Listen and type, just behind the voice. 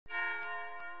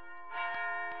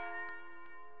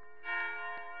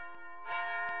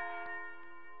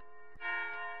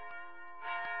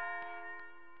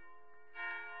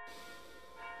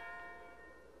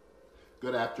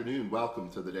afternoon. Welcome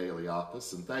to the Daily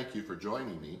Office, and thank you for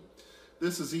joining me.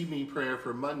 This is evening prayer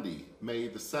for Monday, May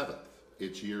the 7th.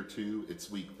 It's year 2,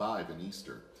 it's week 5 in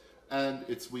Easter, and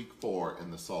it's week 4 in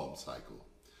the Psalm cycle.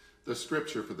 The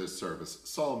scripture for this service,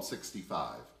 Psalm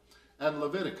 65, and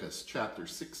Leviticus chapter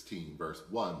 16, verse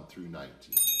 1 through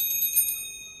 19.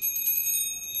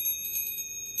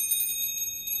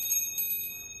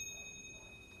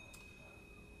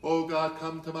 O God,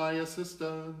 come to my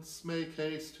assistance, make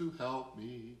haste to help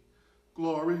me.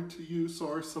 Glory to you,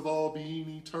 source of all being,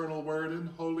 eternal Word and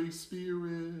Holy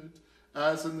Spirit,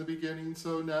 as in the beginning,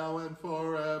 so now and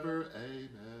forever.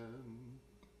 Amen.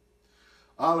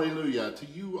 Alleluia. To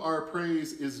you our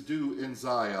praise is due in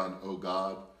Zion, O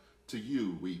God. To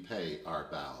you we pay our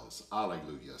vows.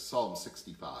 Alleluia. Psalm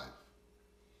 65.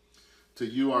 To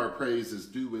you our praise is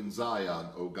due in Zion,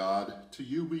 O God. To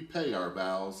you we pay our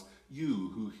vows,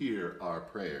 you who hear our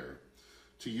prayer.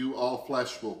 To you all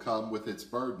flesh will come with its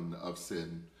burden of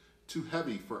sin. Too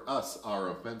heavy for us our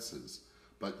offenses,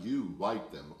 but you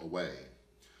wipe them away.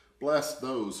 Bless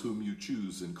those whom you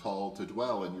choose and call to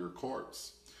dwell in your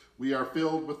courts. We are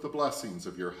filled with the blessings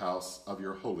of your house, of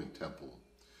your holy temple.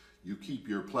 You keep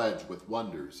your pledge with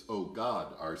wonders, O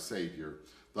God, our Savior,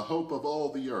 the hope of all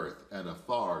the earth and of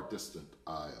far distant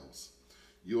isles.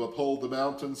 You uphold the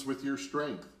mountains with your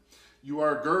strength. You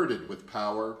are girded with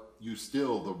power. You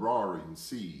still the roaring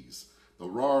seas, the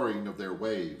roaring of their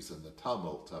waves and the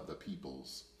tumult of the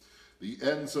peoples. The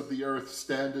ends of the earth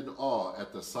stand in awe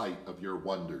at the sight of your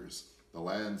wonders. The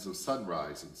lands of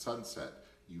sunrise and sunset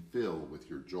you fill with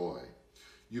your joy.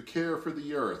 You care for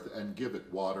the earth and give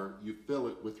it water. You fill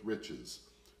it with riches.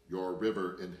 Your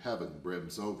river in heaven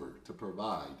brims over to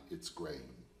provide its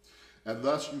grain. And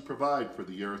thus you provide for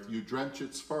the earth. You drench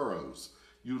its furrows.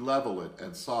 You level it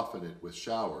and soften it with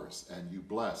showers, and you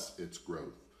bless its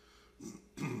growth.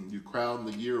 You crown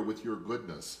the year with your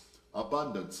goodness.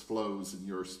 Abundance flows in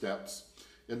your steps.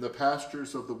 In the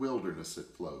pastures of the wilderness it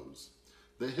flows.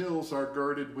 The hills are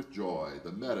girded with joy,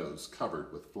 the meadows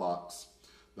covered with flocks.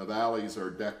 The valleys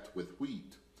are decked with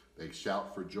wheat. They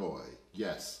shout for joy.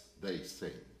 Yes, they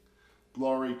sing.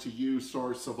 Glory to you,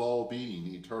 source of all being,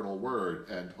 eternal Word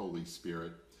and Holy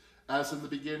Spirit, as in the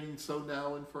beginning, so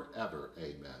now and forever.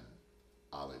 Amen.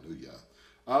 Alleluia.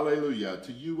 Alleluia.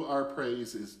 To you our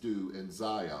praise is due in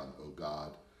Zion, O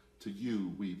God. To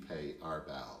you we pay our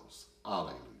vows.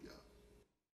 Alleluia.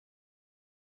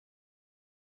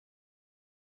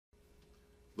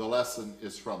 The lesson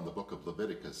is from the book of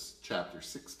Leviticus, chapter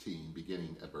 16,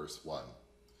 beginning at verse 1.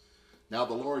 Now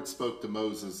the Lord spoke to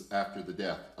Moses after the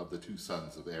death of the 2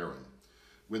 sons of Aaron,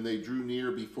 when they drew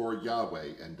near before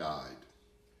Yahweh and died.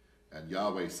 And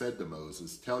Yahweh said to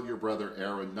Moses, tell your brother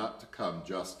Aaron not to come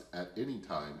just at any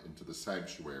time into the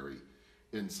sanctuary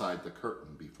inside the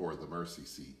curtain before the mercy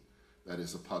seat that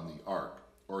is upon the ark,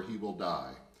 or he will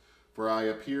die. For I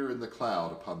appear in the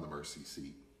cloud upon the mercy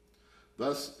seat.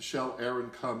 Thus shall Aaron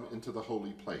come into the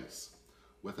holy place,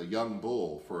 with a young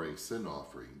bull for a sin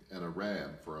offering, and a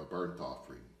ram for a burnt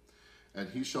offering. And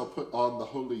he shall put on the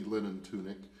holy linen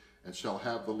tunic, and shall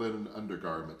have the linen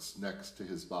undergarments next to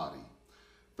his body.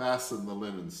 Fasten the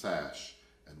linen sash,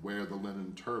 and wear the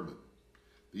linen turban.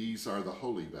 These are the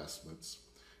holy vestments.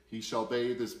 He shall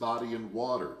bathe his body in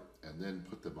water, and then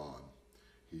put them on.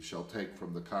 He shall take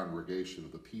from the congregation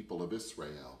of the people of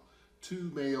Israel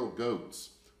 2 male goats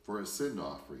for a sin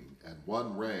offering, and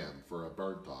 1 ram for a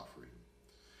burnt offering.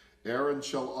 Aaron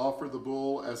shall offer the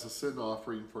bull as a sin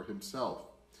offering for himself,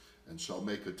 and shall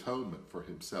make atonement for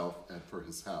himself and for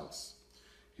his house.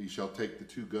 He shall take the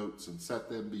 2 goats and set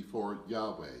them before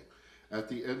Yahweh at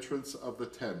the entrance of the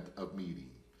tent of meeting.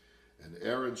 And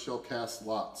Aaron shall cast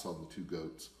lots on the 2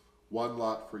 goats, 1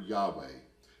 lot for Yahweh,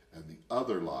 and the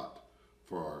other lot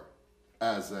for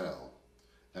Azel.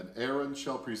 And Aaron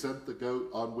shall present the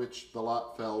goat on which the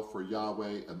lot fell for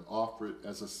Yahweh and offer it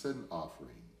as a sin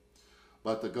offering.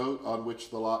 But the goat on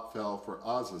which the lot fell for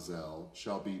Azazel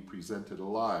shall be presented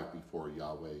alive before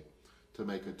Yahweh to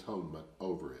make atonement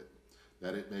over it,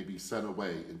 that it may be sent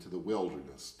away into the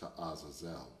wilderness to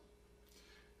Azazel.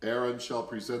 Aaron shall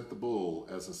present the bull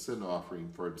as a sin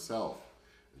offering for himself,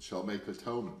 and shall make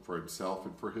atonement for himself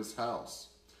and for his house.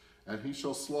 And he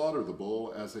shall slaughter the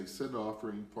bull as a sin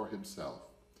offering for himself.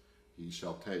 He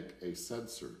shall take a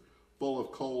censer full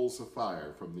of coals of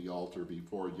fire from the altar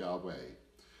before Yahweh,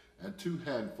 and 2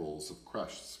 handfuls of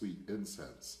crushed sweet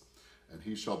incense. And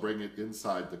he shall bring it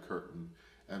inside the curtain,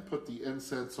 and put the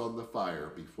incense on the fire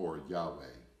before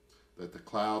Yahweh, that the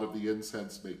cloud of the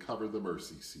incense may cover the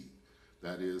mercy seat,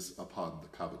 that is, upon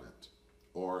the covenant,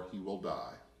 or he will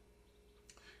die.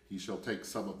 He shall take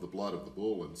some of the blood of the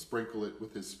bull and sprinkle it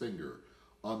with his finger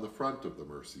on the front of the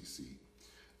mercy seat,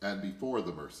 and before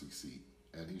the mercy seat,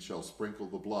 and he shall sprinkle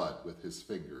the blood with his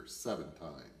finger 7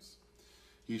 times.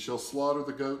 He shall slaughter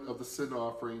the goat of the sin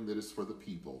offering that is for the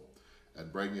people,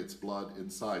 and bring its blood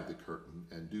inside the curtain,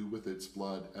 and do with its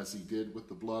blood as he did with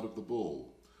the blood of the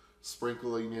bull,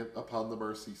 sprinkling it upon the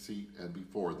mercy seat and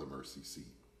before the mercy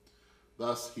seat.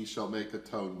 Thus he shall make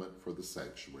atonement for the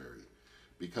sanctuary,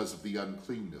 because of the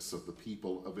uncleanness of the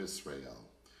people of Israel,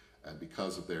 and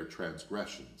because of their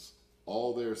transgressions,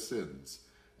 all their sins,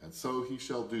 and so he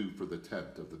shall do for the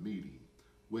tent of the meeting,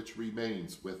 which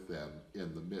remains with them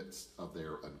in the midst of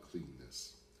their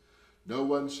uncleanness. No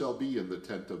one shall be in the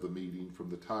tent of the meeting from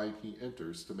the time he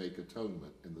enters to make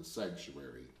atonement in the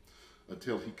sanctuary,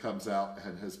 until he comes out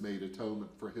and has made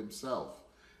atonement for himself,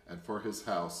 and for his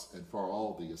house, and for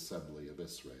all the assembly of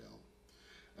Israel.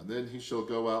 And then he shall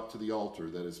go out to the altar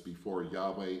that is before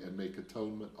Yahweh, and make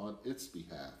atonement on its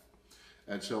behalf,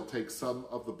 and shall take some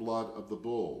of the blood of the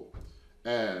bull,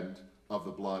 and of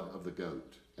the blood of the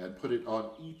goat, and put it on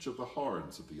each of the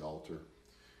horns of the altar.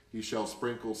 He shall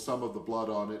sprinkle some of the blood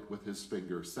on it with his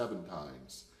finger 7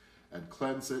 times, and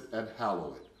cleanse it and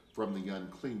hallow it from the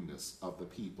uncleanness of the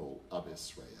people of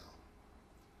Israel.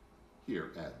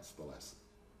 Here ends the lesson.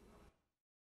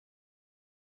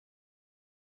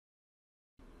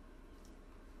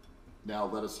 Now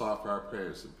let us offer our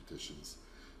prayers and petitions,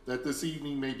 that this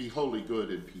evening may be wholly good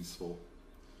and peaceful,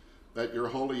 that your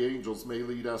holy angels may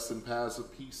lead us in paths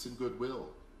of peace and goodwill,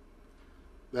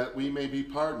 that we may be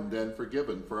pardoned and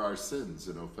forgiven for our sins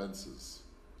and offenses,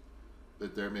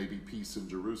 that there may be peace in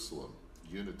Jerusalem,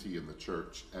 unity in the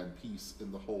church, and peace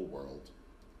in the whole world,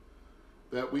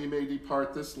 that we may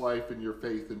depart this life in your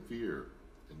faith and fear,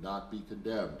 and not be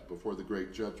condemned before the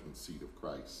great judgment seat of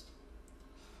Christ,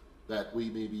 that we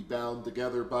may be bound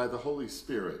together by the Holy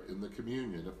Spirit in the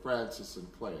communion of Francis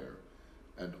and Clare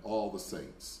and all the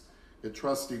saints,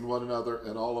 entrusting one another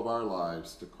and all of our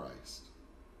lives to Christ,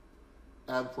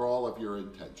 and for all of your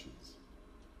intentions.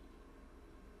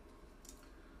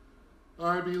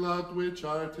 Our beloved which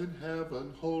art in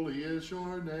heaven, holy is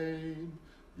your name.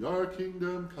 Your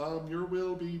kingdom come, your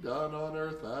will be done on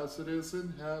earth as it is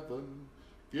in heaven.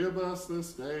 Give us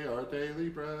this day our daily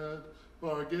bread.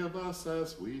 Forgive us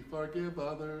as we forgive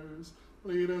others.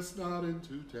 Lead us not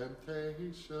into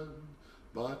temptation,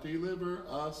 but deliver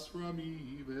us from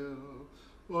evil.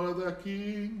 For the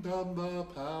kingdom, the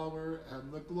power,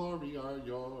 and the glory are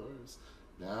yours,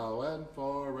 now and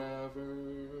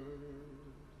forever.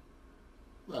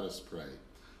 Let us pray.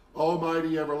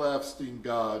 Almighty everlasting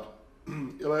God,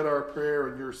 let our prayer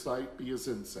in your sight be as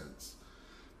incense,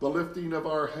 the lifting of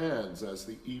our hands as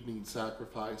the evening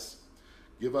sacrifice.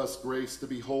 Give us grace to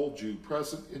behold you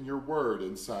present in your word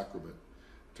and sacrament,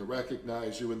 to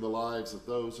recognize you in the lives of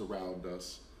those around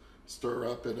us. Stir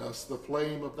up in us the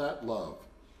flame of that love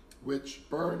which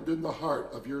burned in the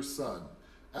heart of your Son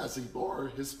as he bore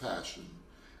his passion,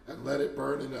 and let it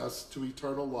burn in us to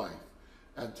eternal life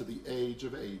and to the age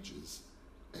of ages.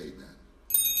 Amen.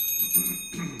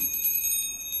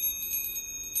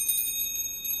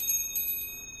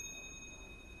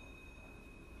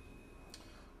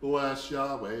 Bless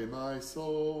Yahweh, my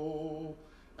soul,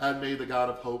 and may the God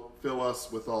of hope fill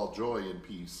us with all joy and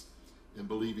peace in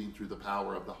believing through the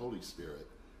power of the Holy Spirit.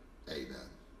 Amen.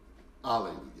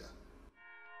 Alleluia.